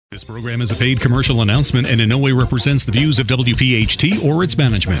This program is a paid commercial announcement and in no way represents the views of WPHT or its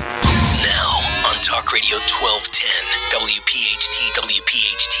management. Now, on Talk Radio 1210, WPHT,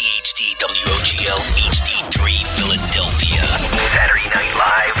 WPHT, HD, WOGL, HD3, Philadelphia. Saturday Night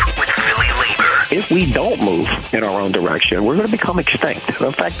Live with PhillyLabor. If we don't move in our own direction, we're going to become extinct.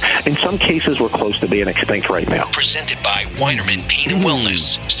 In fact, in some cases, we're close to being extinct right now. Presented by Weinerman Pain and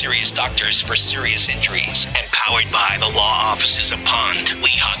Wellness. Serious doctors for serious injuries. And powered by the law offices of Pond,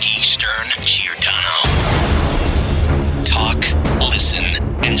 Lehocky, Stern, Giordano. Talk, listen,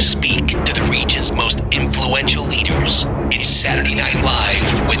 and speak to the region's most influential leaders. It's Saturday Night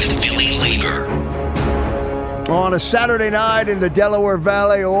Live with PhillyLabor. On a Saturday night in the Delaware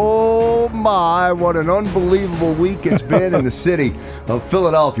Valley, oh my, what an unbelievable week it's been in the city of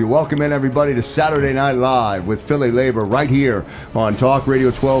Philadelphia. Welcome in, everybody, to Saturday Night Live with PhillyLabor right here on Talk Radio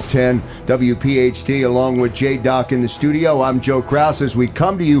 1210 WPHT, along with J-Doc in the studio. I'm Joe Krause as we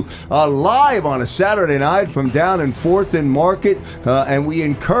come to you live on a Saturday night from down in 4th and Market, and we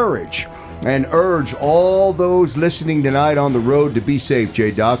encourage and urge all those listening tonight on the road to be safe,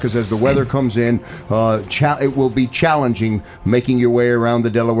 J-Doc, because as the weather comes in, it will be challenging making your way around the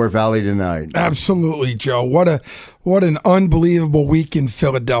Delaware Valley tonight. Absolutely, Joe. What an unbelievable week in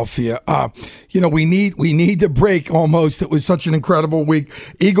Philadelphia. We need the break almost. It was such an incredible week.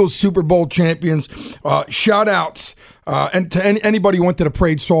 Eagles Super Bowl champions. Shout outs. And to anybody who went to the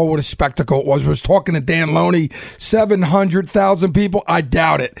parade saw what a spectacle it was. I was talking to Dan Loney, 700,000 people. I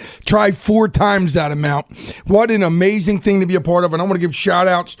doubt it. Try 4 times that amount. What an amazing thing to be a part of. And I want to give shout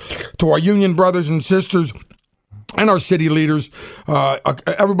outs to our union brothers and sisters and our city leaders,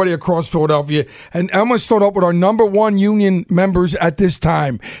 everybody across Philadelphia. And I'm going to start up with our number one union members at this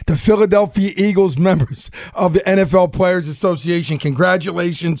time, the Philadelphia Eagles members of the NFL Players Association.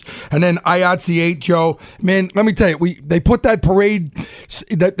 Congratulations. And then IATC, Joe. Man, let me tell you, they put that parade,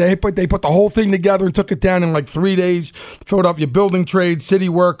 they put the whole thing together and took it down in like 3 days. Philadelphia building trades, city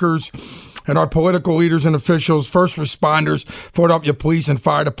workers, and our political leaders and officials, first responders, Philadelphia Police and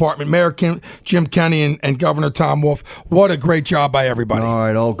Fire Department, Mayor Jim Kenney and Governor Tom Wolf. What a great job by everybody. All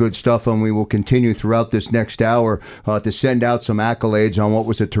right, all good stuff, and we will continue throughout this next hour to send out some accolades on what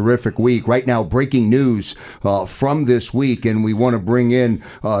was a terrific week. Right now, breaking news from this week, and we want to bring in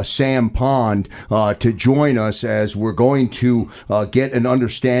Sam Pond to join us as we're going to get an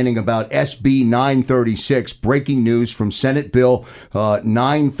understanding about SB 936, breaking news from Senate Bill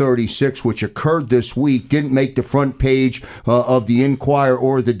 936, which occurred this week, didn't make the front page of the Inquirer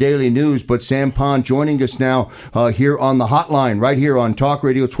or the Daily News, but Sam Pond joining us now here on the hotline, right here on Talk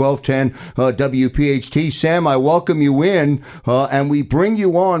Radio 1210 WPHT. Sam, I welcome you in, and we bring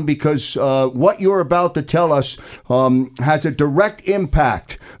you on because what you're about to tell us has a direct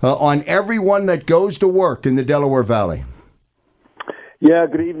impact on everyone that goes to work in the Delaware Valley. Yeah,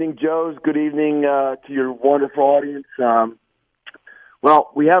 good evening, Joe. Good evening to your wonderful audience.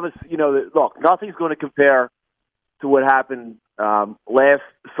 Well, we have look, nothing's going to compare to what happened last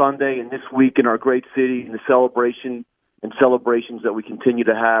Sunday and this week in our great city and the celebrations that we continue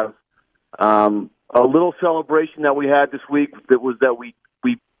to have. A little celebration that we had this week was that we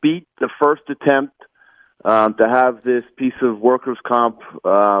beat the first attempt to have this piece of workers' comp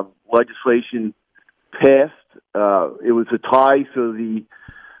legislation passed. It was a tie, so the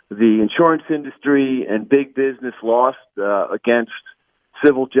insurance industry and big business lost against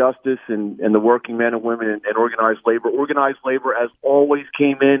civil justice and the working men and women and organized labor. Organized labor, as always,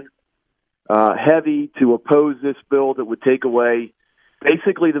 came in heavy to oppose this bill that would take away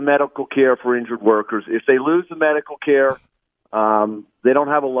basically the medical care for injured workers. If they lose the medical care, they don't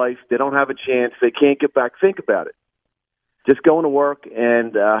have a life. They don't have a chance. They can't get back. Think about it. Just going to work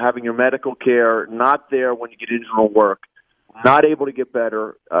and having your medical care not there when you get injured on work, not able to get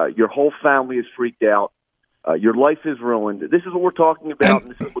better. Your whole family is freaked out. Your life is ruined. This is what we're talking about, and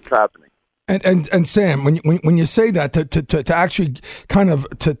this is what's happening. And Sam, when you say that, to actually kind of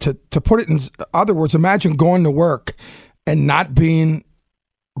to put it in other words, imagine going to work and not being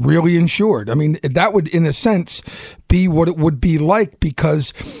really insured. I mean, that would, in a sense, be what it would be like,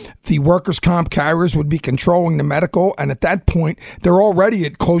 because the workers' comp carriers would be controlling the medical, and at that point, they're already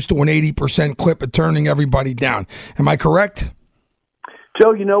at close to an 80% clip of turning everybody down. Am I correct?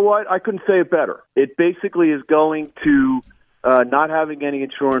 Joe, you know what? I couldn't say it better. It basically is going to not having any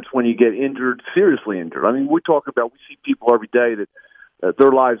insurance when you get injured, seriously injured. I mean, we see people every day that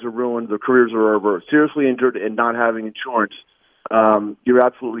their lives are ruined, their careers are over, seriously injured and not having insurance. You're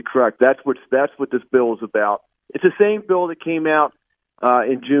absolutely correct. That's what this bill is about. It's the same bill that came out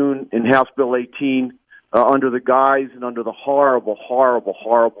in June in House Bill 18 under the guise and under the horrible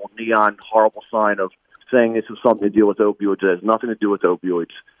neon horrible sign of saying this is something to deal with opioids. It has nothing to do with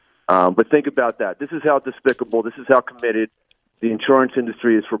opioids. But think about that. This is how despicable, this is how committed the insurance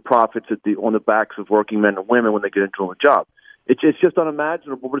industry is for profits on the backs of working men and women when they get into a job. It's just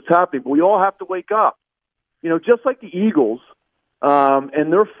unimaginable, but it's happening. But we all have to wake up. Just like the Eagles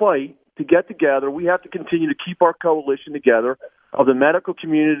and their fight to get together, we have to continue to keep our coalition together of the medical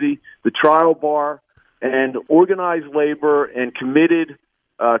community, the trial bar, and organized labor and committed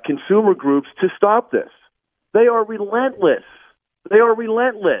consumer groups to stop this. They are relentless. They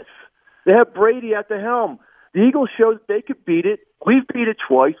have Brady at the helm. The Eagles showed that they could beat it. We've beat it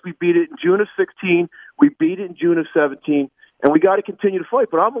twice. We beat it in June of 16. We beat it in June of 17. And we got to continue to fight.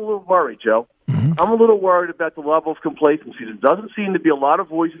 But I'm a little worried, Joe. Mm-hmm. I'm a little worried about the level of complacency. There doesn't seem to be a lot of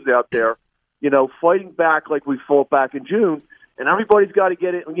voices out there, fighting back like we fought back in June. And everybody's got to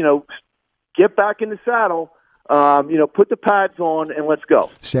get it, get back in the saddle, put the pads on, and let's go.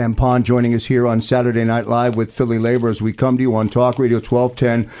 Sam Pond joining us here on Saturday Night Live with PhillyLabor as we come to you on Talk Radio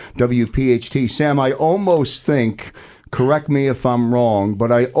 1210 WPHT. Sam, I almost think, correct me if I'm wrong,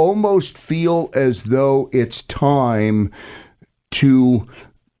 but I almost feel as though it's time to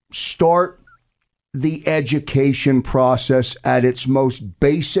start the education process at its most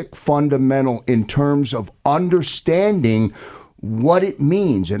basic fundamental in terms of understanding what it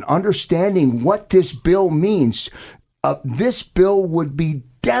means and understanding what this bill means. This bill would be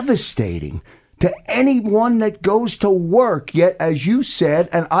devastating to anyone that goes to work. Yet, as you said,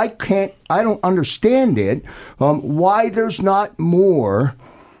 and I don't understand it, why there's not more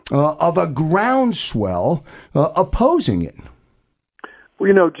of a groundswell opposing it.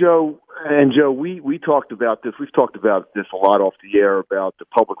 Well, Joe, we talked about this. We've talked about this a lot off the air about the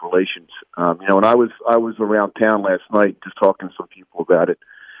public relations. And I was around town last night just talking to some people about it,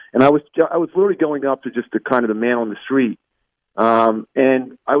 and I was literally going up to just the kind of the man on the street,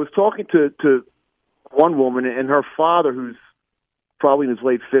 and I was talking to one woman and her father, who's probably in his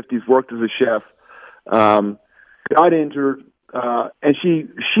late 50s, worked as a chef, got injured, and she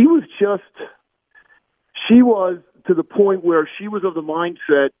was to the point where she was of the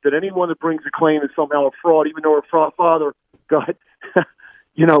mindset that anyone that brings a claim is somehow a fraud, even though her father got,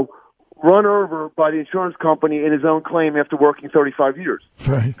 run over by the insurance company in his own claim after working 35 years.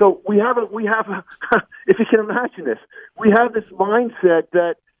 Right. So we have if you can imagine this, we have this mindset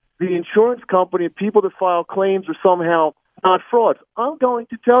that the insurance company and people that file claims are somehow not frauds. I'm going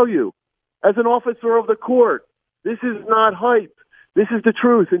to tell you, as an officer of the court, this is not hype. This is the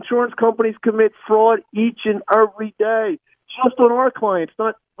truth. Insurance companies commit fraud each and every day, just on our clients,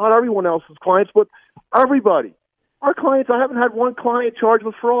 not everyone else's clients, but everybody. Our clients, I haven't had one client charged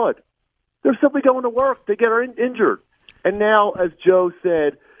with fraud. They're simply going to work. They get injured. And now, as Joe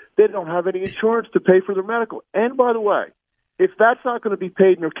said, they don't have any insurance to pay for their medical. And by the way, if that's not going to be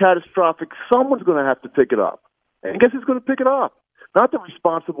paid and they're catastrophic, someone's going to have to pick it up. And guess who's going to pick it up? Not the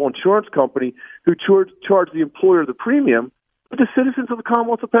responsible insurance company who charged the employer the premium, but the citizens of the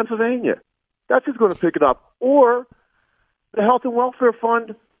Commonwealth of Pennsylvania. That's who's going to pick it up. Or the health and welfare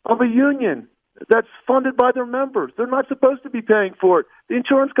fund of a union that's funded by their members. They're not supposed to be paying for it. The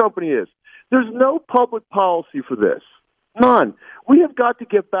insurance company is. There's no public policy for this. None. We have got to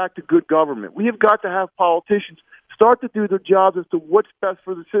get back to good government. We have got to have politicians start to do their jobs as to what's best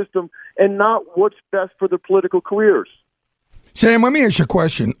for the system and not what's best for their political careers. Sam, let me ask you a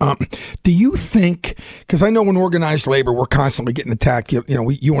question. Do you think, because I know in organized labor we're constantly getting attacked,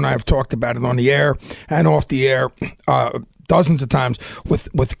 you and I have talked about it on the air and off the air dozens of times with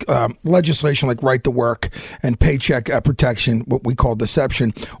legislation like right to work and paycheck protection, what we call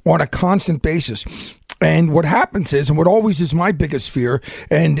deception, on a constant basis. And what happens is, and what always is my biggest fear,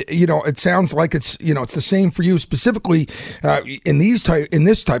 and it sounds like it's it's the same for you specifically in this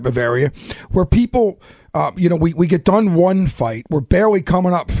type of area, where people, we get done one fight, we're barely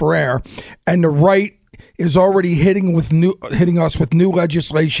coming up for air, and the right is already hitting us with new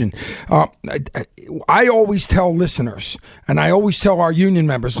legislation. I always tell listeners, and I always tell our union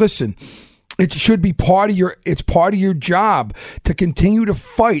members, listen. It should be part of your job to continue to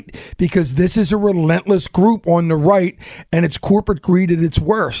fight, because this is a relentless group on the right, and it's corporate greed at its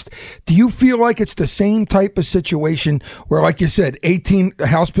worst. Do you feel like it's the same type of situation where, like you said,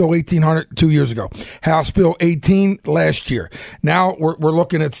 House Bill 1800 2 years ago, House Bill 18 last year, now we're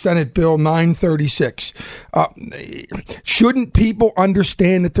looking at Senate Bill 936. Shouldn't people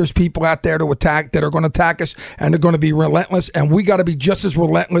understand that there's people out there that are going to attack us, and they're going to be relentless, and we got to be just as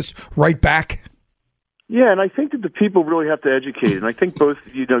relentless right back? Yeah, and I think that the people really have to educate. And I think both,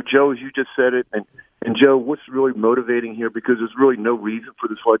 Joe, as you just said it, and Joe, what's really motivating here, because there's really no reason for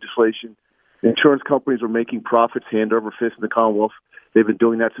this legislation. Insurance companies are making profits hand over fist in the Commonwealth. They've been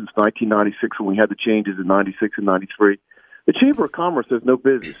doing that since 1996 when we had the changes in 96 and 93. The Chamber of Commerce has no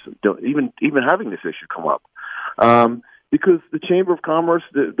business even having this issue come up. Because the Chamber of Commerce,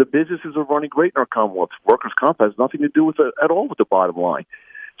 the businesses are running great in our Commonwealth. Workers' comp has nothing to do with it at all with the bottom line.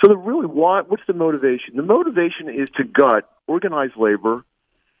 So what's the motivation? The motivation is to gut organized labor,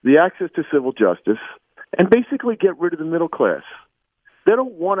 the access to civil justice, and basically get rid of the middle class. They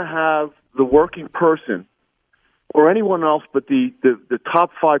don't want to have the working person or anyone else but the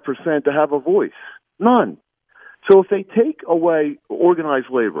top 5% to have a voice. None. So if they take away organized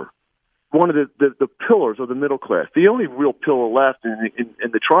labor, one of the pillars of the middle class, the only real pillar left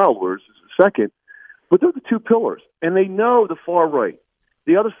in the trial lawyers is the second, but they're the two pillars. And they know the far right.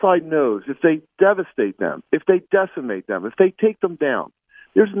 The other side knows if they devastate them, if they decimate them, if they take them down,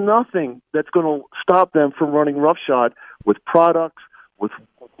 there's nothing that's going to stop them from running roughshod with products, with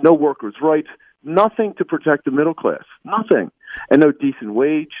no workers' rights, nothing to protect the middle class, nothing. And no decent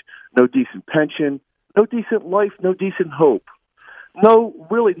wage, no decent pension, no decent life, no decent hope. No,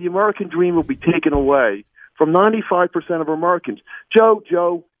 really, the American dream will be taken away from 95% of Americans. Joe,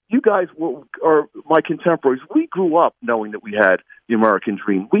 you guys are my contemporaries. We grew up knowing that we had the American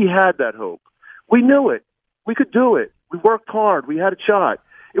dream. We had that hope. We knew it. We could do it. We worked hard. We had a shot.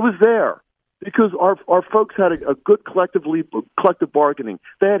 It was there because our folks had a good collective bargaining.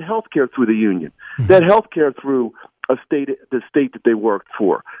 They had health care through the union. They had health care through the state that they worked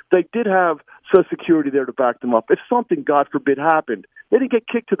for. They did have Social Security there to back them up. If something, God forbid, happened, they didn't get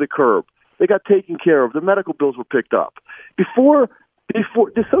kicked to the curb. They got taken care of. The medical bills were picked up. Before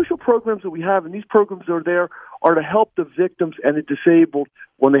the social programs that we have, and these programs that are there, are to help the victims and the disabled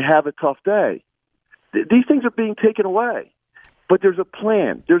when they have a tough day. These things are being taken away. But there's a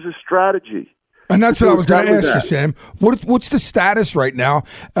plan. There's a strategy. And that's what I was going to ask you, Sam. What's the status right now,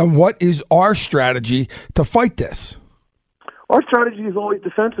 and what is our strategy to fight this? Our strategy is always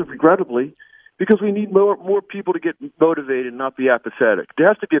defensive, regrettably, because we need more people to get motivated and not be apathetic. There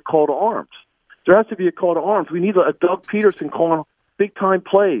has to be a call to arms. There has to be a call to arms. We need a Doug Peterson calling big-time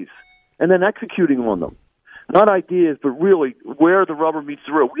plays and then executing on them. Not ideas, but really where the rubber meets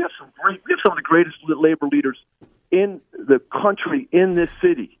the road. We have some of the greatest labor leaders in the country, in this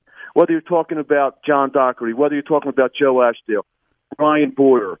city. Whether you're talking about John Doherty, whether you're talking about Joe Ashdale, Brian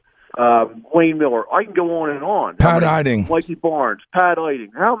Boyer, Wayne Miller, I can go on and on. Pat Eiding. Mikey Barnes, Pat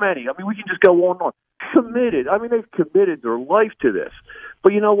Eiding. How many? I mean, we can just go on and on. Committed. I mean, they've committed their life to this.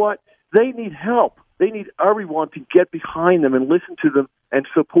 But you know what? They need help. They need everyone to get behind them and listen to them and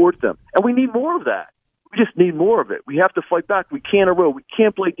support them. And we need more of that. We just need more of it. We have to fight back. We can't erode. We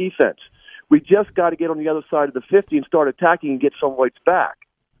can't play defense. We just got to get on the other side of the 50 and start attacking and get some rights back.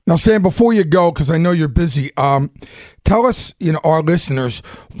 Now, Sam, before you go, because I know you're busy, tell us, our listeners,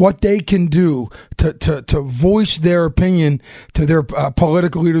 what they can do to voice their opinion to their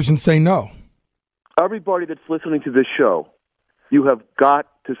political leaders and say no. Everybody that's listening to this show, you have got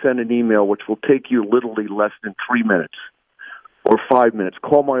to send an email, which will take you literally less than 3 minutes or 5 minutes.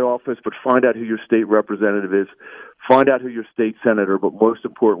 Call my office, but find out who your state representative is. Find out who your state senator, but most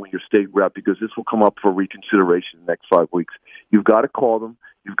importantly, your state rep, because this will come up for reconsideration in the next 5 weeks. You've got to call them.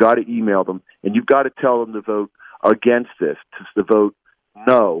 You've got to email them, and you've got to tell them to vote against this, to vote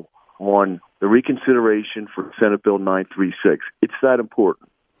no on the reconsideration for Senate Bill 936. It's that important.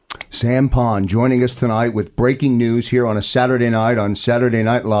 Sam Pond joining us tonight with breaking news here on a Saturday night on Saturday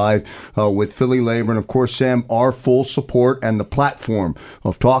Night Live with PhillyLabor. And, of course, Sam, our full support and the platform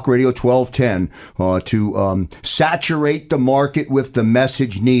of Talk Radio 1210 to saturate the market with the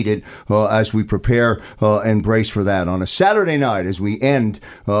message needed as we prepare and brace for that. On a Saturday night as we end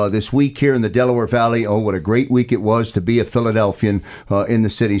this week here in the Delaware Valley, what a great week it was to be a Philadelphian in the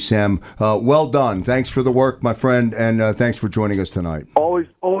city, Sam. Well done. Thanks for the work, my friend, and thanks for joining us tonight.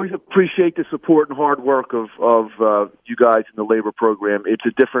 Always appreciate the support and hard work of you guys in the labor program. It's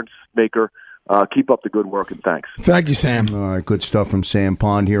a difference maker. Keep up the good work, and thanks. Thank you, Sam. All right, good stuff from Sam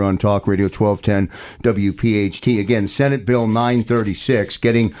Pond here on Talk Radio 1210 WPHT. Again, Senate Bill 936,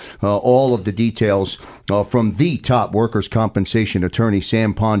 getting all of the details from the top workers' compensation attorney,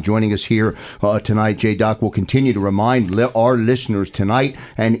 Sam Pond, joining us here tonight. J-Doc will continue to remind our listeners tonight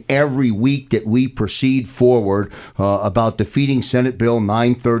and every week that we proceed forward about defeating Senate Bill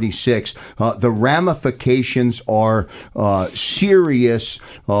 936. The ramifications are serious.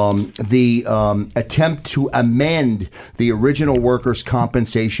 The attempt to amend the original Workers'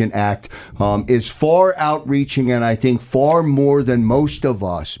 Compensation Act is far outreaching, and I think far more than most of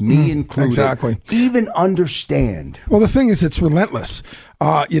us, me included, even understand. Well, the thing is, it's relentless.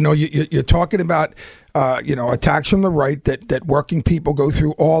 You're talking about attacks from the right that working people go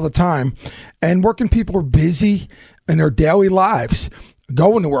through all the time, and working people are busy in their daily lives.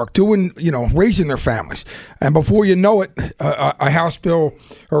 going to work, doing, raising their families. And before you know it, a House bill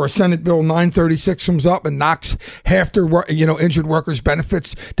or a Senate bill 936 comes up and knocks half their, injured workers'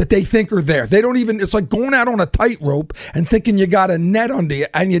 benefits that they think are there. They don't even, it's like going out on a tightrope and thinking you got a net under you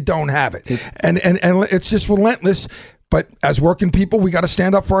and you don't have it. And it's just relentless. But as working people, we got to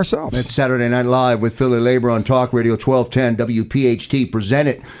stand up for ourselves. It's Saturday Night Live with PhillyLabor on Talk Radio 1210 WPHT,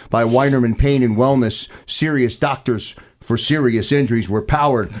 presented by Weinerman Pain and Wellness. Serious doctors for serious injuries. We're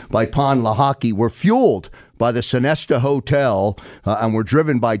powered by Pond Lehocky. We're fueled by the Sonesta Hotel, and we're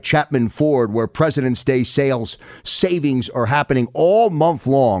driven by Chapman Ford, where President's Day sales savings are happening all month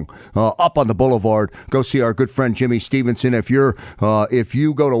long up on the boulevard. Go see our good friend Jimmy Stevenson. If you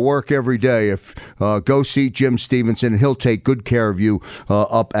go to work every day, go see Jim Stevenson. He'll take good care of you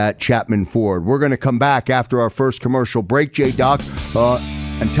up at Chapman Ford. We're going to come back after our first commercial break, J-Doc,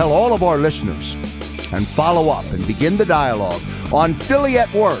 and tell all of our listeners and follow up and begin the dialogue on Philly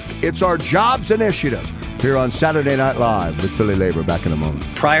at Work. It's our jobs initiative here on Saturday Night Live with PhillyLabor. Back in a moment.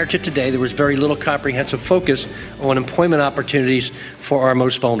 Prior to today, there was very little comprehensive focus on employment opportunities for our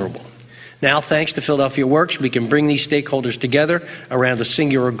most vulnerable. Now, thanks to Philadelphia Works, we can bring these stakeholders together around a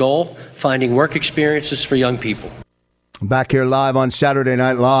singular goal, finding work experiences for young people. Back here live on Saturday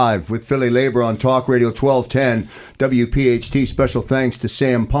Night Live with PhillyLabor on Talk Radio 1210 WPHT. Special thanks to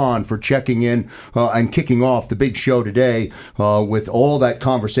Sam Pond for checking in and kicking off the big show today with all that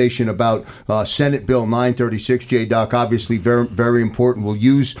conversation about Senate Bill 936. J-Doc, obviously very, very important. We'll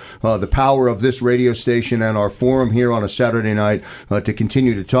use the power of this radio station and our forum here on a Saturday night to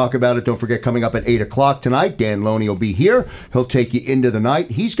continue to talk about it. Don't forget, coming up at 8 o'clock tonight, Dan Loney will be here. He'll take you into the night.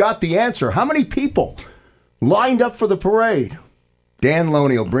 He's got the answer. How many people lined up for the parade? Dan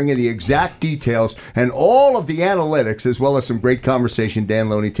Loney will bring you the exact details and all of the analytics, as well as some great conversation. Dan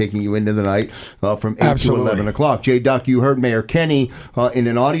Loney taking you into the night from 8 to 11 o'clock. J-Doc, you heard Mayor Kenny in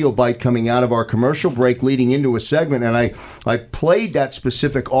an audio bite coming out of our commercial break leading into a segment, and I played that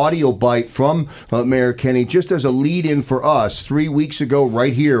specific audio bite from Mayor Kenny just as a lead-in for us 3 weeks ago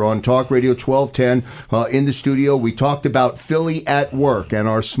right here on Talk Radio 1210 in the studio. We talked about Philly at Work and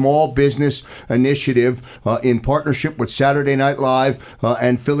our small business initiative in partnership with Saturday Night Live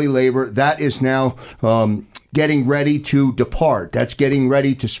and PhillyLabor. That is now getting ready to depart. That's getting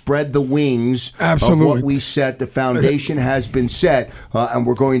ready to spread the wings of what we set. The foundation has been set, and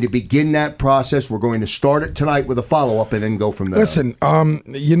we're going to begin that process. We're going to start it tonight with a follow-up and then go from there. Listen,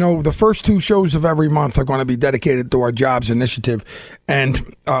 the first two shows of every month are going to be dedicated to our jobs initiative.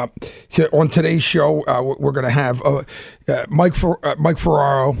 And on today's show, we're going to have Mike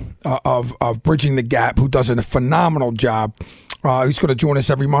Ferraro of Bridging the Gap, who does a phenomenal job. He's going to join us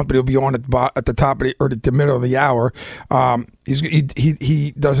every month, but he'll be on at the top of the middle of the hour.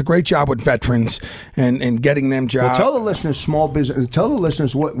 He does a great job with veterans and getting them jobs. Well, tell the listeners small business. Tell the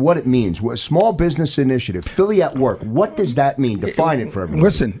listeners what it means. What small business initiative, Philly at Work. What does that mean? Define it for everyone.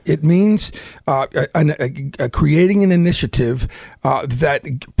 Listen, it means creating an initiative that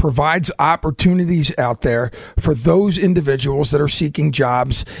provides opportunities out there for those individuals that are seeking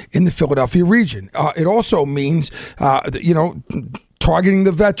jobs in the Philadelphia region. It also means targeting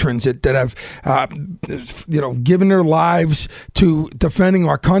the veterans that have, given their lives to defending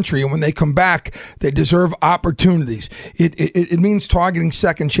our country, and when they come back, they deserve opportunities. It means targeting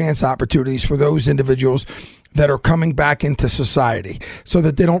second chance opportunities for those individuals that are coming back into society so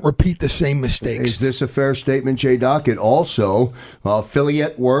that they don't repeat the same mistakes. Is this a fair statement, J-Doc? It also, Philly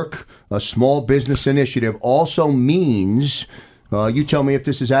at Work, a small business initiative, also means... you tell me if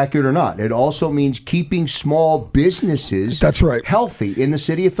this is accurate or not. It also means keeping small businesses healthy in the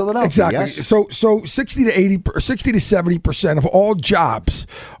city of Philadelphia. Exactly. Yes? So 60 to 70% of all jobs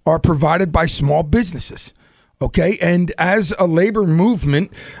are provided by small businesses. Okay, and as a labor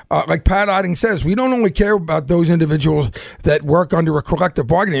movement, like Pat Odding says, we don't only care about those individuals that work under a collective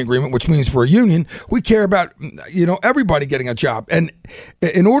bargaining agreement, which means for a union. We care about, everybody getting a job. And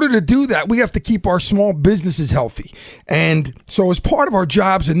in order to do that, we have to keep our small businesses healthy. And so as part of our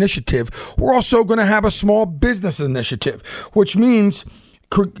jobs initiative, we're also going to have a small business initiative, which means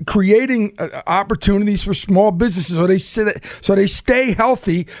creating opportunities for small businesses so they stay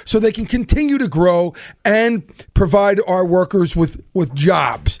healthy, so they can continue to grow and provide our workers with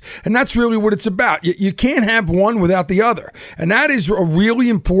jobs. And that's really what it's about. You can't have one without the other, and that is a really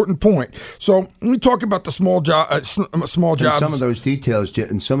important point. So let me talk about the small jobs. And some of those details,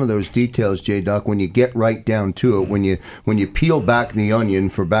 J-Doc, when you get right down to it, when you peel back the onion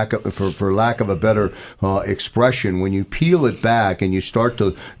for lack of a better expression, when you peel it back and you start to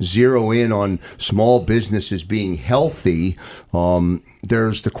to zero in on small businesses being healthy,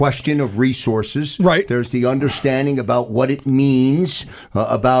 there's the question of resources. Right. There's the understanding about what it means,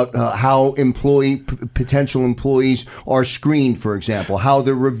 about how potential employees are screened, for example, how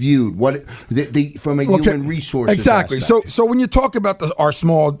they're reviewed, what from a human resources exactly. aspect. So when you talk about our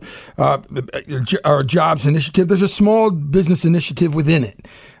small our jobs initiative, there's a small business initiative within it.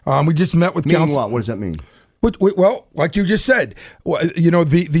 We just met with council. What does that mean? Well, like you just said,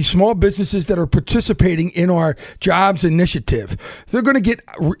 the small businesses that are participating in our jobs initiative, they're going to get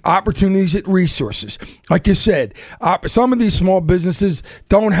opportunities at resources. Like you said, some of these small businesses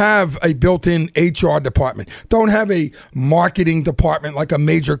don't have a built-in HR department, don't have a marketing department like a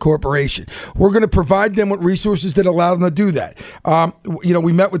major corporation. We're going to provide them with resources that allow them to do that.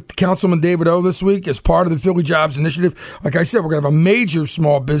 We met with Councilman David O this week as part of the Philly Jobs Initiative. Like I said, we're going to have a major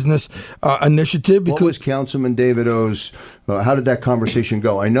small business initiative. What was Councilman David O's, how did that conversation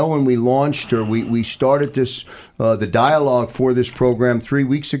go? I know when we launched or we started this, the dialogue for this program 3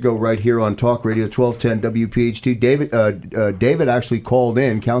 weeks ago right here on Talk Radio 1210 WPHT, David actually called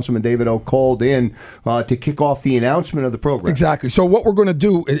in, Councilman David O called in to kick off the announcement of the program. Exactly. So what we're going to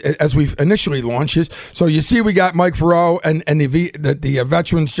do as we've initially launched is, so you see we got Mike Ferraro and the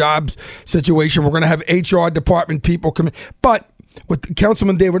Veterans Jobs situation. We're going to have HR department people come in, but with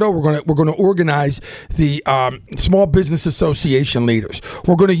Councilman David O, we're going to organize the Small Business Association leaders.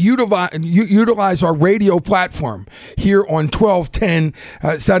 We're going to utilize our radio platform here on 1210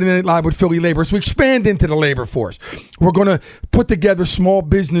 Saturday Night Live with PhillyLabor. So we expand into the labor force. We're going to put together small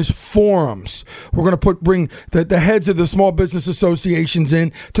business forums. We're going to bring the heads of the small business associations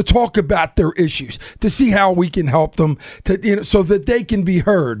in to talk about their issues, to see how we can help them, so that they can be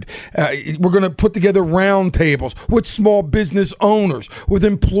heard. We're going to put together roundtables with small business owners, with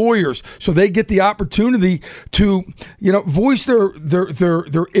employers, so they get the opportunity to, voice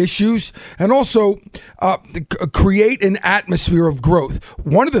their issues, and also create an atmosphere of growth.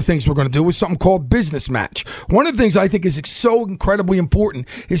 One of the things we're going to do is something called Business Match. One of the things I think is so incredibly important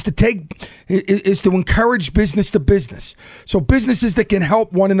is to encourage business to business. So businesses that can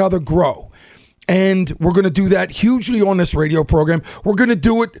help one another grow. And we're going to do that hugely on this radio program. We're going to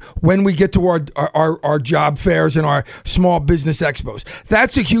do it when we get to our job fairs and our small business expos.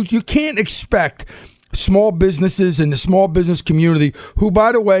 That's you can't expect small businesses in the small business community, who,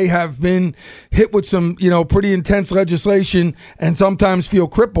 by the way, have been hit with some, pretty intense legislation and sometimes feel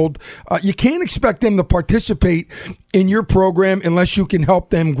crippled. You can't expect them to participate in your program unless you can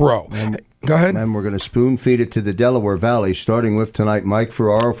help them grow. Go ahead. And we're going to spoon feed it to the Delaware Valley, starting with tonight. Mike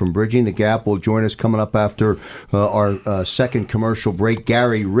Ferraro from Bridging the Gap will join us coming up after our second commercial break.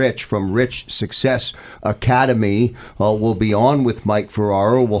 Gary Rich from Rich Success Academy will be on with Mike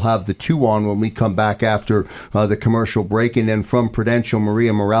Ferraro. We'll have the two on when we come back after the commercial break. And then from Prudential,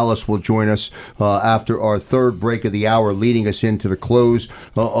 Maria Morales will join us after our third break of the hour, leading us into the close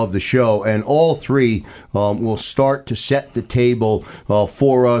of the show. And all three will start to set the table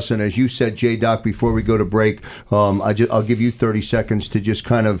for us. And as you said, J-Doc, before we go to break, I'll give you 30 seconds to just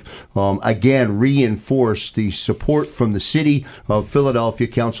kind of, again, reinforce the support from the city of Philadelphia.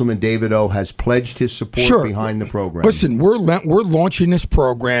 Councilman David O has pledged his support behind the program. Listen, we're launching this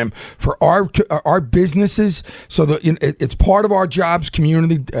program for our businesses, so that it's part of our jobs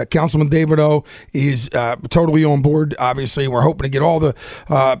community. Councilman David O is totally on board. Obviously, we're hoping to get all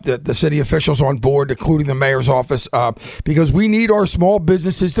the city officials on board, including the mayor's office, because we need our small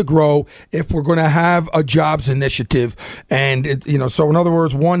businesses to grow if we're going to have a jobs initiative. And so in other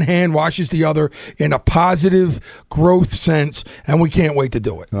words, one hand washes the other in a positive growth sense, and we can't wait to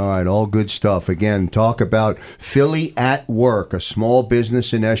do it. All right, all good stuff. Again, talk about Philly at Work, a small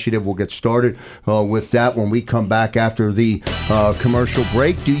business initiative. We'll get started with that when we come back after the commercial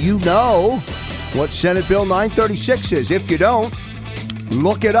break. Do you know what Senate Bill 936 is? If you don't,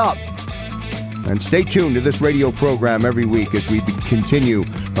 look it up. And stay tuned to this radio program every week as we continue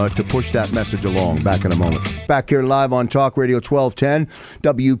to push that message along. Back in a moment. Back here live on Talk Radio 1210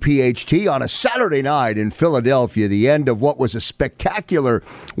 WPHT on a Saturday night in Philadelphia, the end of what was a spectacular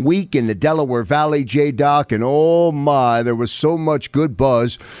week in the Delaware Valley, J-Doc, and oh my, there was so much good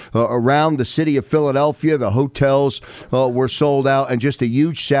buzz around the city of Philadelphia. The hotels were sold out, and just a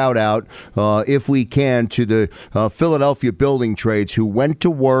huge shout out, if we can, to the Philadelphia building trades who went to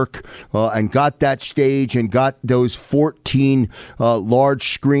work and got that stage and got those 14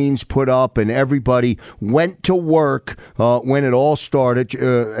 large screens put up, and everybody went to work when it all started,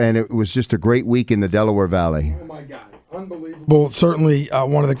 and it was just a great week in the Delaware Valley. Oh my God. Well, certainly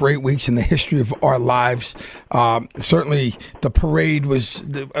one of the great weeks in the history of our lives. Certainly, the parade was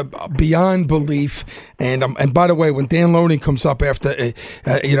beyond belief. And by the way, when Dan Loney comes up after at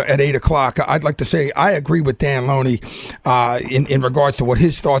 8:00, I'd like to say I agree with Dan Loney in regards to what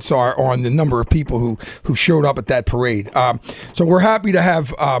his thoughts are on the number of people who showed up at that parade. So we're happy to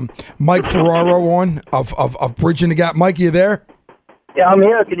have Mike Ferraro on of Bridging the Gap. Mike, you there? Yeah, I'm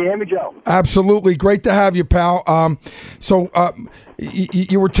here. Can you hear me, Joe? Absolutely. Great to have you, pal.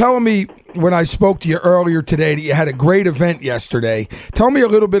 You were telling me when I spoke to you earlier today that you had a great event yesterday. Tell me a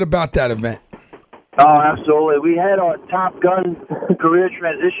little bit about that event. Oh, absolutely. We had our Top Gun career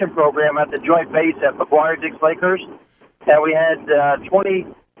transition program at the joint base at McGuire-Dix Lakehurst, and we had 20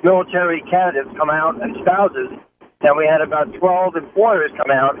 military candidates come out and spouses, and we had about 12 employers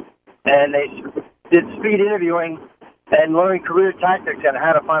come out, and they did speed interviewing and learning career tactics and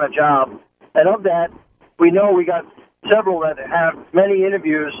how to find a job. And of that, we know we got several that have many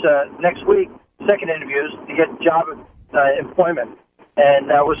interviews next week, second interviews, to get job employment. And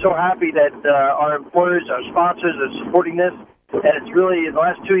we're so happy that our employers, our sponsors are supporting this. And it's really, in the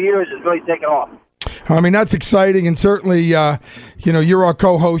last 2 years, it's really taken off. I mean, that's exciting, and certainly, you're our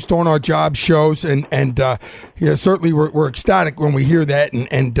co-host on our job shows, and certainly we're ecstatic when we hear that,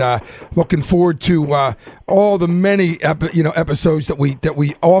 and looking forward to all the many episodes that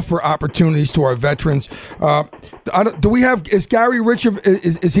we offer opportunities to our veterans. Is Gary Rich?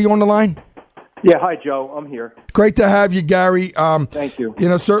 Is he on the line? Yeah, hi Joe, I'm here. Great to have you, Gary. Thank you.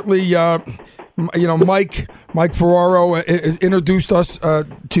 Certainly. Mike Ferraro introduced us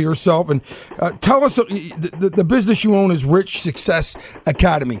to yourself, and tell us the business you own is Rich Success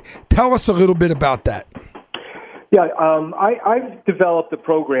Academy. Tell us a little bit about that. Yeah, I've developed a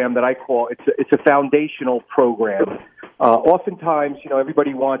program that I call it's a foundational program. Oftentimes,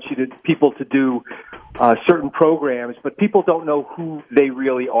 everybody wants people to do certain programs, but people don't know who they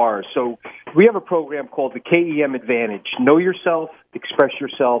really are. So we have a program called the KEM Advantage: Know Yourself, Express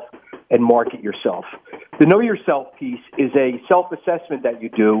Yourself, and Market Yourself. The Know Yourself piece is a self-assessment that you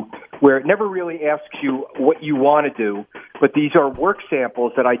do where it never really asks you what you want to do, but these are work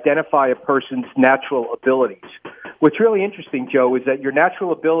samples that identify a person's natural abilities. What's really interesting, Joe, is that your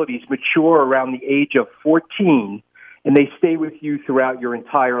natural abilities mature around the age of 14, and they stay with you throughout your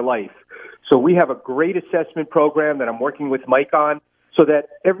entire life. So we have a great assessment program that I'm working with Mike on so that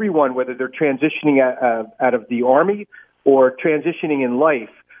everyone, whether they're transitioning out of the Army or transitioning in life,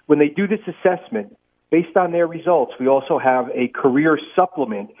 when they do this assessment, based on their results, we also have a career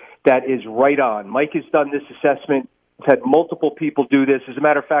supplement that is right on. Mike has done this assessment. We've had multiple people do this. As a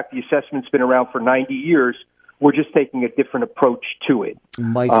matter of fact, the assessment's been around for 90 years. We're just taking a different approach to it.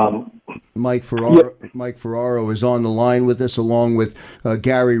 Mike Ferraro is on the line with us, along with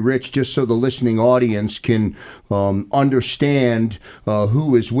Gary Rich, just so the listening audience can understand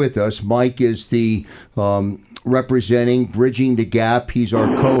who is with us. Mike is the representing Bridging the Gap. He's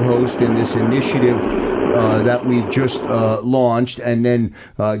our co-host in this initiative that we've just launched. And then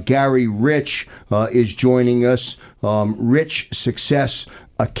Gary Rich is joining us. Rich Success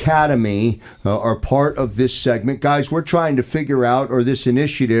Academy are part of this segment. Guys, we're trying to figure out, or this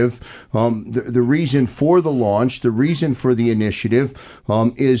initiative, the reason for the launch, the reason for the initiative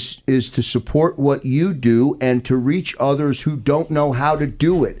is to support what you do and to reach others who don't know how to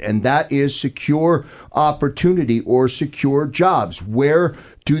do it. And that is secure opportunity or secure jobs. Where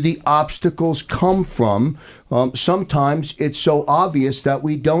do the obstacles come from? Sometimes it's so obvious that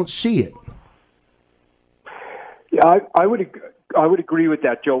we don't see it. Yeah, I would agree with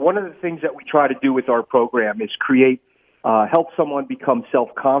that, Joe. One of the things that we try to do with our program is help someone become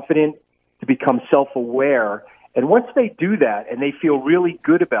self-confident, to become self-aware. And once they do that and they feel really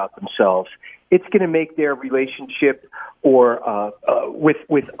good about themselves, it's going to make their relationship or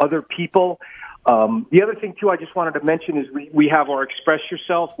with other people. The other thing, too, I just wanted to mention is we have our Express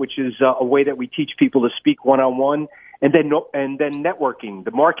Yourself, which is a way that we teach people to speak one-on-one, and then networking,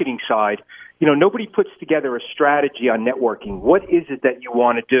 the marketing side. Nobody puts together a strategy on networking. What is it that you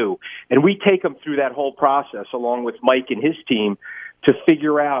want to do? And we take them through that whole process along with Mike and his team to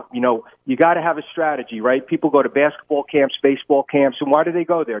figure out, you got to have a strategy, right? People go to basketball camps, baseball camps, and why do they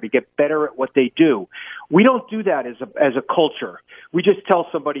go there? To get better at what they do. We don't do that as a culture. We just tell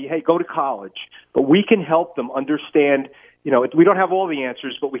somebody, hey, go to college. But we can help them understand. We don't have all the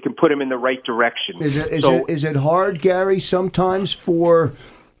answers, but we can put them in the right direction. Is it hard, Gary, sometimes for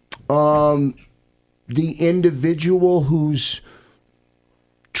the individual who's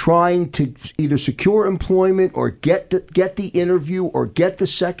trying to either secure employment or get the interview or get the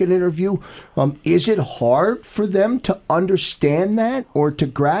second interview? Is it hard for them to understand that or to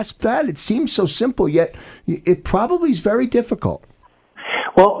grasp that? It seems so simple, yet it probably is very difficult.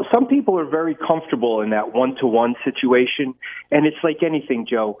 Well, some people are very comfortable in that one-to-one situation, and it's like anything,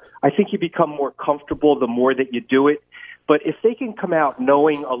 Joe. I think you become more comfortable the more that you do it. But if they can come out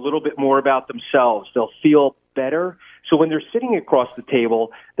knowing a little bit more about themselves, they'll feel better. So when they're sitting across the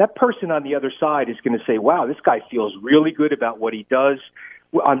table, that person on the other side is going to say, wow, this guy feels really good about what he does.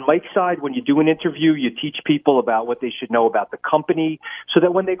 On Mike's side, when you do an interview, you teach people about what they should know about the company so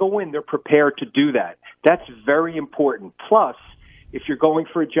that when they go in, they're prepared to do that. That's very important. Plus, if you're going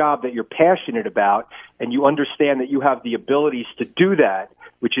for a job that you're passionate about and you understand that you have the abilities to do that,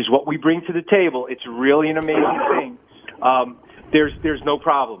 which is what we bring to the table, it's really an amazing thing. There's no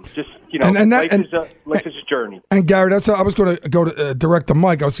problem. Just, life is a journey. And Gary, that's how I was going to go to direct to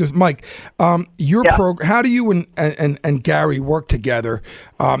Mike. I was just Mike. How do you and Gary work together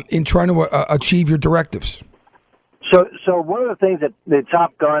in trying to achieve your directives? So one of the things that the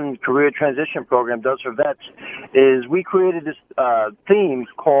Top Gun Career Transition Program does for vets is we created this theme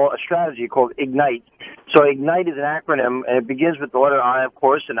called a strategy called IGNITE. So IGNITE is an acronym, and it begins with the letter I, of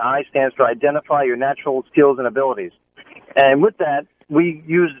course, and I stands for Identify Your Natural Skills and Abilities. And with that, we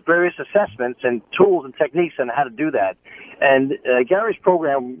use various assessments and tools and techniques on how to do that. And Gary's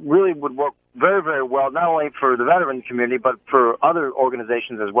program really would work very, very well, not only for the veteran community, but for other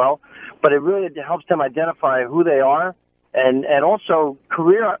organizations as well. But it really helps them identify who they are and also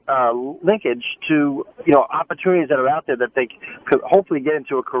career linkage to, opportunities that are out there that they could hopefully get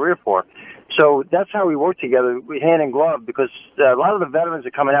into a career for. So that's how we work together, hand in glove, because a lot of the veterans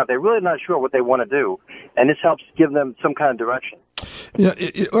are coming out. They're really not sure what they want to do, and this helps give them some kind of direction.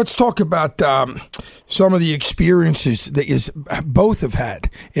 Let's talk about some of the experiences that you both have had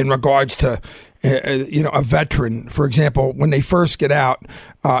in regards to, a veteran. For example, when they first get out,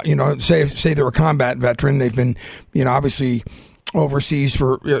 say they're a combat veteran, they've been, obviously overseas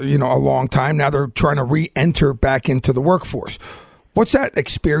for, a long time. Now they're trying to re-enter back into the workforce. What's that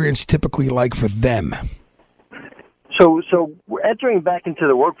experience typically like for them? So we're entering back into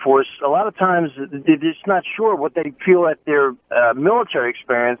the workforce. A lot of times they're just not sure what they feel that their military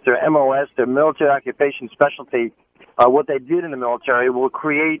experience, their MOS, their military occupation specialty, what they did in the military will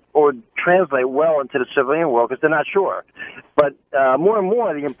create or translate well into the civilian world because they're not sure. But more and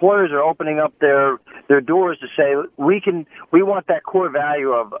more, the employers are opening up their doors to say we want that core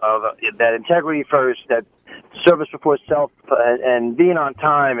value of that integrity first, that service before self, and being on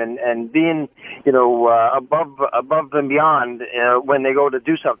time and being above and beyond when they go to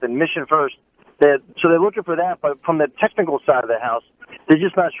do something, mission first. So they're looking for that, but from the technical side of the house, they're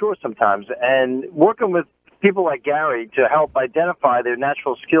just not sure sometimes. And working with people like Gary to help identify their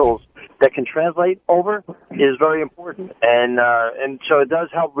natural skills that can translate over is very important. And so it does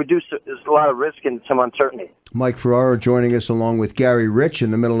help reduce a lot of risk and some uncertainty. Mike Ferraro joining us along with Gary Rich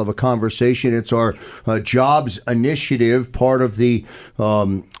in the middle of a conversation. It's our Jobs Initiative, part of the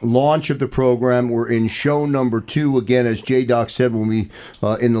launch of the program. We're in show number 2. Again, as J-Doc said when we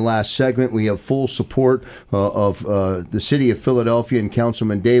in the last segment, we have full support of the city of Philadelphia and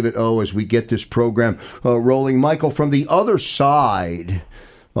Councilman David O. as we get this program rolling. Michael, from the other side,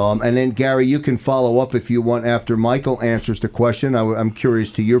 and then, Gary, you can follow up if you want after Michael answers the question. I'm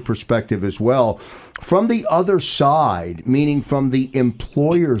curious to your perspective as well. From the other side, meaning from the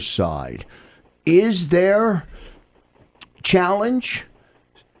employer side, is there challenge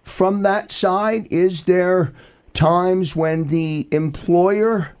from that side? Is there times when the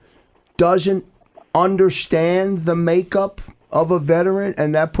employer doesn't understand the makeup of a veteran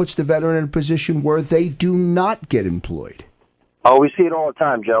and that puts the veteran in a position where they do not get employed? Oh, we see it all the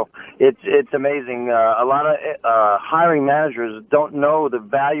time, Joe. It's amazing. A lot of hiring managers don't know the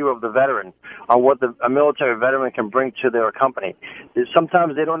value of the veteran or what a military veteran can bring to their company.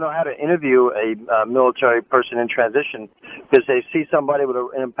 Sometimes they don't know how to interview a military person in transition because they see somebody with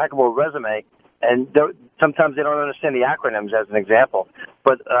an impeccable resume, and sometimes they don't understand the acronyms, as an example.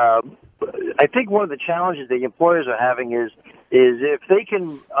 But I think one of the challenges the employers are having is if they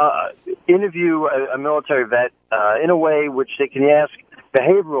can interview a military vet in a way which they can ask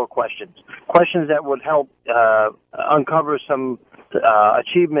behavioral questions that would help uncover some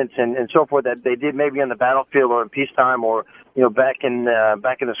achievements and so forth that they did maybe on the battlefield or in peacetime or back in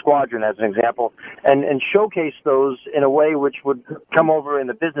the squadron, as an example, and showcase those in a way which would come over in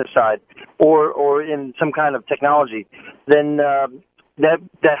the business side or in some kind of technology, then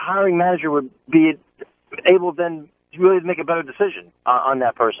that hiring manager would be able then to really make a better decision on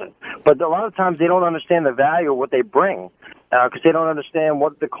that person. But a lot of times they don't understand the value of what they bring. because they don't understand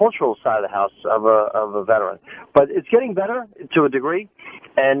what the cultural side of the house of a veteran. But it's getting better to a degree,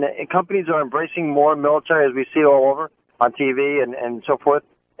 and companies are embracing more military as we see all over on TV and so forth.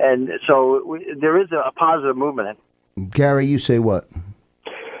 And so there is a positive movement. Gary, you say what?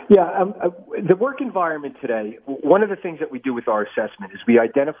 Yeah, the work environment today, one of the things that we do with our assessment is we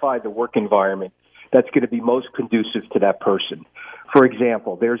identify the work environment that's going to be most conducive to that person. For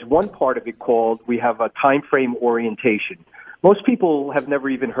example, there's one part of it called, we have a time frame orientation. Most people have never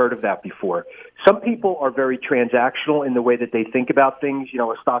even heard of that before. Some people are very transactional in the way that they think about things. You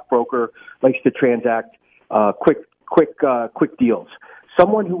know, a stockbroker likes to transact quick deals.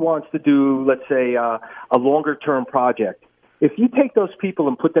 Someone who wants to do, let's say, a longer-term project. If you take those people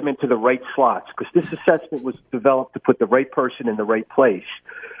and put them into the right slots, because this assessment was developed to put the right person in the right place,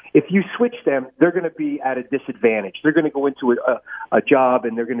 if you switch them, they're going to be at a disadvantage. They're going to go into a job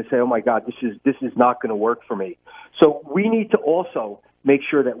and they're going to say, "Oh my God, this is not going to work for me." So we need to also make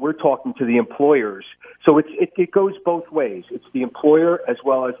sure that we're talking to the employers. So it goes both ways. It's the employer as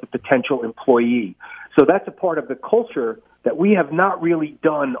well as the potential employee. So that's a part of the culture that we have not really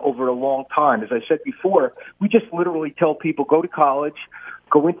done over a long time. As I said before, we just literally tell people, go to college,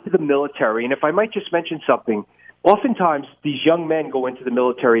 go into the military. And if I might just mention something, oftentimes these young men go into the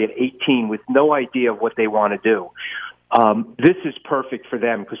military at 18 with no idea of what they want to do. This is perfect for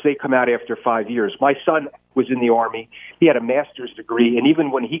them because they come out after 5 years. My son was in the Army. He had a master's degree, and even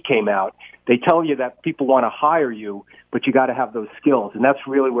when he came out, they tell you that people want to hire you, but you got to have those skills. And that's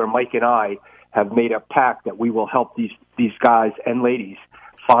really where Mike and I have made a pact that we will help these guys and ladies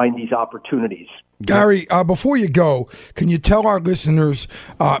find these opportunities. Gary, before you go, can you tell our listeners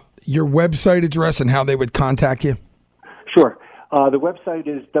your website address and how they would contact you? Sure. The website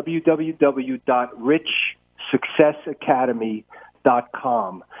is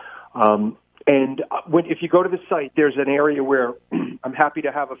www.richsuccessacademy.com. And if you go to the site, there's an area where I'm happy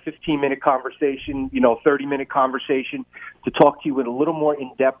to have a 15-minute conversation, 30-minute conversation to talk to you with a little more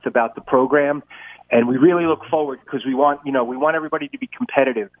in depth about the program. And we really look forward because we want everybody to be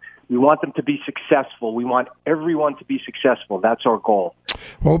competitive. We want them to be successful. We want everyone to be successful. That's our goal.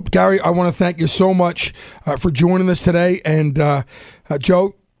 Well, Gary, I want to thank you so much for joining us today. And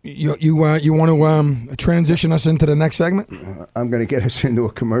Joe, you want to transition us into the next segment? I'm going to get us into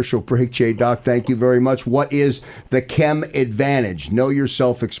a commercial break. J-Doc, thank you very much. What is the Chem Advantage? Know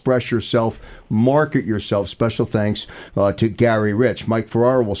yourself, express yourself, market yourself. Special thanks to Gary Rich. Mike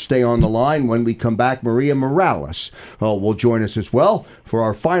Ferraro will stay on the line. When we come back, Maria Morales will join us as well for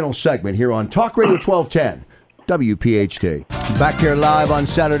our final segment here on Talk Radio 1210. WPHT. Back here live on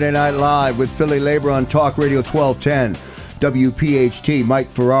Saturday Night Live with PhillyLabor on Talk Radio 1210. WPHT, Mike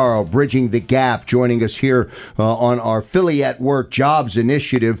Ferraro, Bridging the Gap, joining us here on our Philly at Work Jobs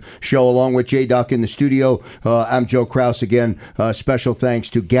Initiative show, along with J-Doc in the studio. I'm Joe Krause again. Special thanks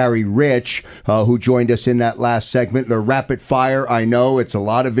to Gary Rich, who joined us in that last segment. The rapid fire, I know it's a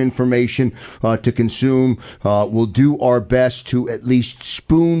lot of information to consume. We'll do our best to at least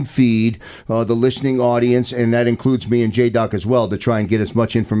spoon feed the listening audience, and that includes me and J-Doc as well, to try and get as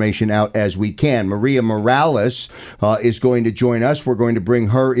much information out as we can. Maria Morales is going to join us. We're going to bring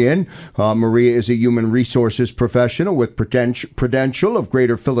her in. Maria is a human resources professional with Prudential of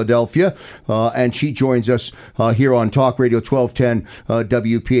Greater Philadelphia, and she joins us here on Talk Radio 1210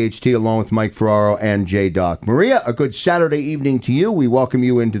 WPHT, along with Mike Ferraro and J-Doc. Maria, a good Saturday evening to you. We welcome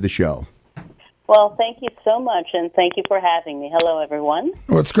you into the show. Well, thank you so much, and thank you for having me. Hello, everyone.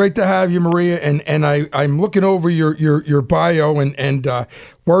 Well, it's great to have you, Maria, and I'm looking over your bio, and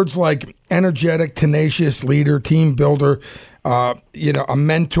words like energetic, tenacious, leader, team builder, a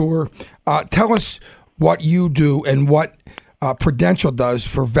mentor. Tell us what you do and what Prudential does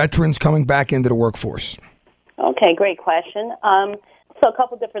for veterans coming back into the workforce. Okay, great question. So a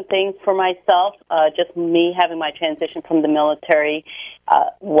couple different things for myself, just me having my transition from the military.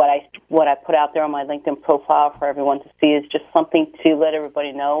 What I put out there on my LinkedIn profile for everyone to see is just something to let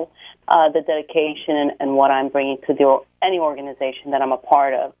everybody know the dedication and what I'm bringing to any organization that I'm a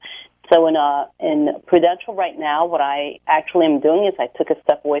part of. So in Prudential right now, what I actually am doing is I took a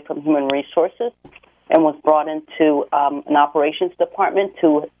step away from human resources and was brought into an operations department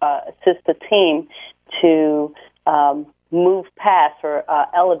to assist the team to move past or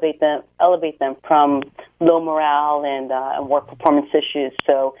elevate them from low morale and work performance issues.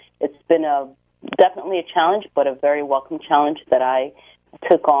 So it's been definitely a challenge, but a very welcome challenge that I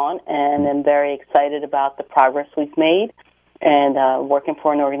took on, and I'm very excited about the progress we've made. And working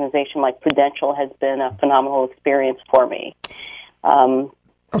for an organization like Prudential has been a phenomenal experience for me.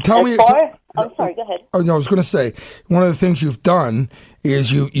 Tell me. I'm sorry. Go ahead. Oh no, I was going to say one of the things you've done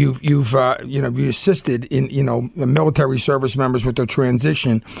is you assisted in the military service members with their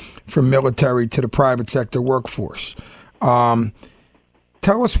transition from military to the private sector workforce.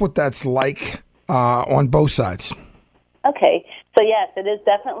 Tell us what that's like on both sides. Okay, so yes, it is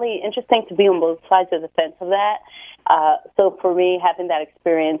definitely interesting to be on both sides of the fence of that. So for me, having that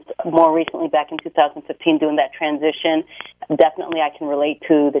experience more recently back in 2015, doing that transition, definitely I can relate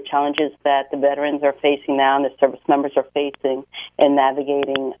to the challenges that the veterans are facing now and the service members are facing in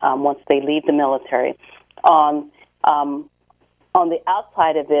navigating once they leave the military. On the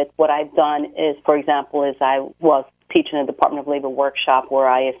outside of it, what I've done is, for example, is I was teaching a Department of Labor workshop where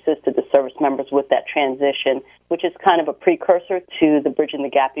I assisted the service members with that transition, which is kind of a precursor to the Bridging the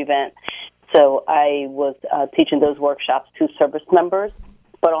Gap event. So I was teaching those workshops to service members.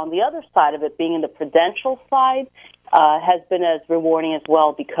 But on the other side of it, being in the Prudential side, has been as rewarding as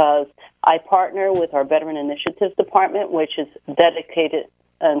well because I partner with our Veteran Initiatives Department, which is dedicated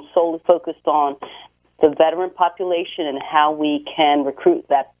and solely focused on the veteran population and how we can recruit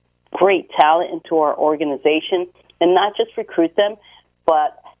that great talent into our organization, and not just recruit them,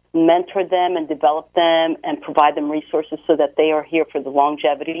 but mentor them and develop them and provide them resources so that they are here for the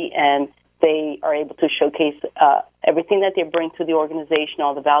longevity and they are able to showcase everything that they bring to the organization,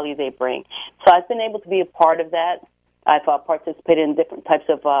 all the value they bring. So I've been able to be a part of that. I've participated in different types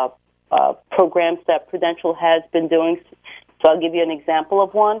of programs that Prudential has been doing. So I'll give you an example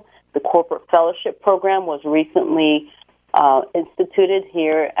of one. The Corporate Fellowship Program was recently instituted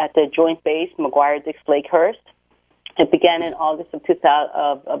here at the Joint Base, McGuire-Dix Lakehurst. It began in August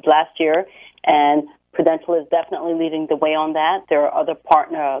of last year, and Prudential is definitely leading the way on that. There are other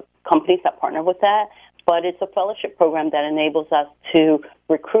companies that partner with that, but it's a fellowship program that enables us to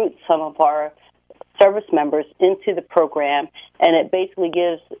recruit some of our service members into the program, and it basically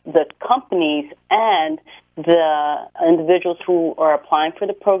gives the companies and the individuals who are applying for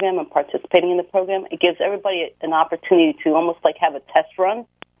the program and participating in the program, it gives everybody an opportunity to almost like have a test run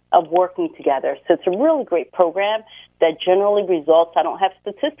of working together. So it's a really great program that generally results, I don't have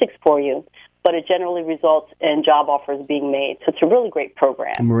statistics for you, but it generally results in job offers being made. So it's a really great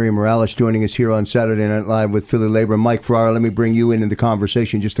program. Maria Morales joining us here on Saturday Night Live with PhillyLabor. Mike Ferraro, let me bring you into the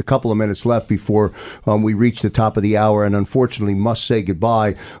conversation. Just a couple of minutes left before we reach the top of the hour, and unfortunately must say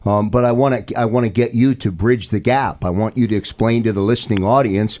goodbye. But I want to get you to bridge the gap. I want you to explain to the listening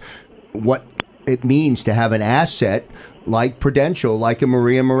audience what it means to have an asset like Prudential, like a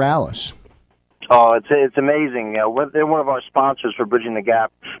Maria Morales. Oh, it's amazing. They're one of our sponsors for Bridging the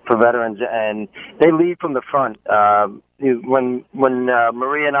Gap for veterans, and they lead from the front. When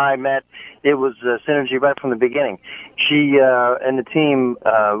Maria and I met, it was synergy right from the beginning. She and the team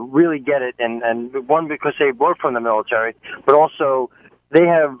really get it, and one, because they work from the military, but also they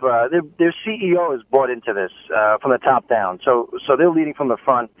have their CEO is bought into this from the top down. So they're leading from the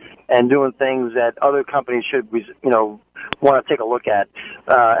front and doing things that other companies should want to take a look at.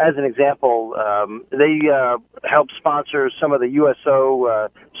 As an example, they help sponsor some of the USO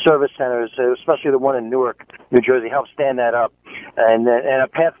service centers, especially the one in Newark, New Jersey, help stand that up, and a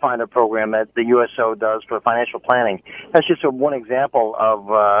Pathfinder program that the USO does for financial planning. That's just one example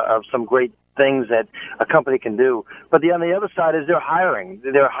of some great things that a company can do. But on the other side is they're hiring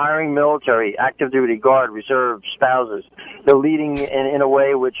military, active duty, guard, reserve, spouses. They're leading in a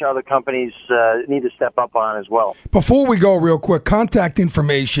way which other companies need to step up on as well. Before we go, real quick, contact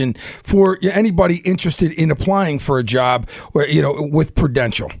information for anybody interested in applying for a job, with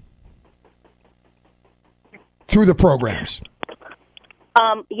Prudential through the programs.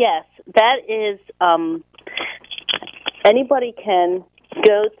 Yes, that is. Anybody can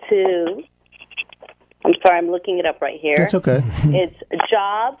go to. I'm sorry, I'm looking it up right here. That's okay. It's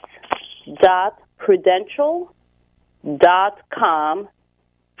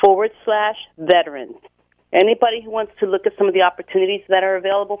jobs.prudential.com/veterans. Anybody who wants to look at some of the opportunities that are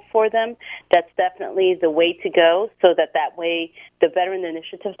available for them, that's definitely the way to go, so that way the Veteran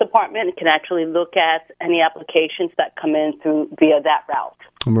Initiatives Department can actually look at any applications that come in via that route.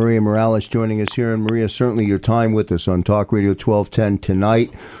 Maria Morales joining us here. And Maria, certainly your time with us on Talk Radio 1210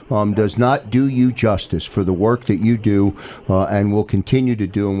 tonight does not do you justice for the work that you do and will continue to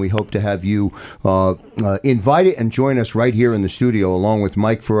do. And we hope to have you invited and join us right here in the studio along with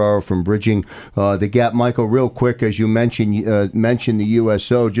Mike Ferraro from Bridging the Gap. Michael, real quick, as you mentioned the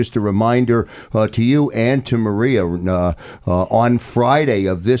USO, just a reminder to you and to Maria, on Friday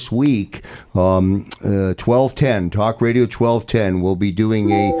of this week, 1210, Talk Radio 1210, will be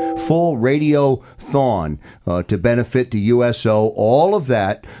doing a full radio-thon to benefit the USO. All of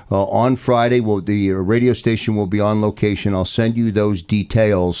that on Friday. The radio station will be on location. I'll send you those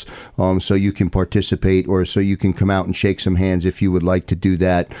details so you can participate, or so you can come out and shake some hands if you would like to do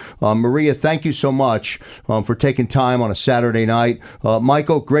that. Maria, thank you so much for taking time on a Saturday night.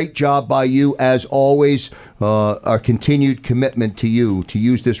 Michael, great job by you as always. Our continued commitment to you to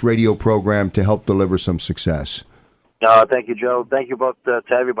use this radio program to help deliver some success. Thank you, Joe. Thank you both to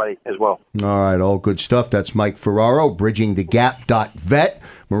everybody as well. All right, all good stuff. That's Mike Ferraro, bridgingthegap.vet.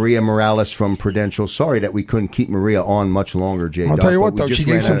 Maria Morales from Prudential. Sorry that we couldn't keep Maria on much longer, Jay. I'll tell you what, though, she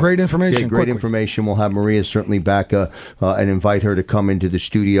gave some great information. Yeah, great information. We'll have Maria certainly back and invite her to come into the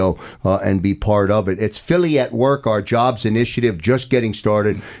studio and be part of it. It's Philly at Work, our jobs initiative, just getting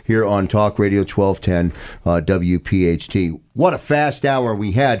started here on Talk Radio 1210 WPHT. What a fast hour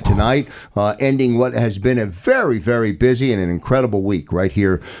we had tonight, ending what has been a very, very busy and an incredible week right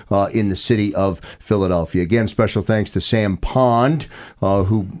here in the city of Philadelphia. Again, special thanks to Sam Pond,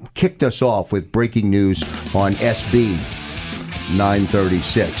 who kicked us off with breaking news on SB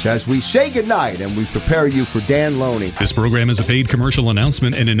 936. As we say goodnight and we prepare you for Dan Loney. This program is a paid commercial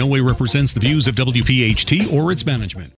announcement and in no way represents the views of WPHT or its management.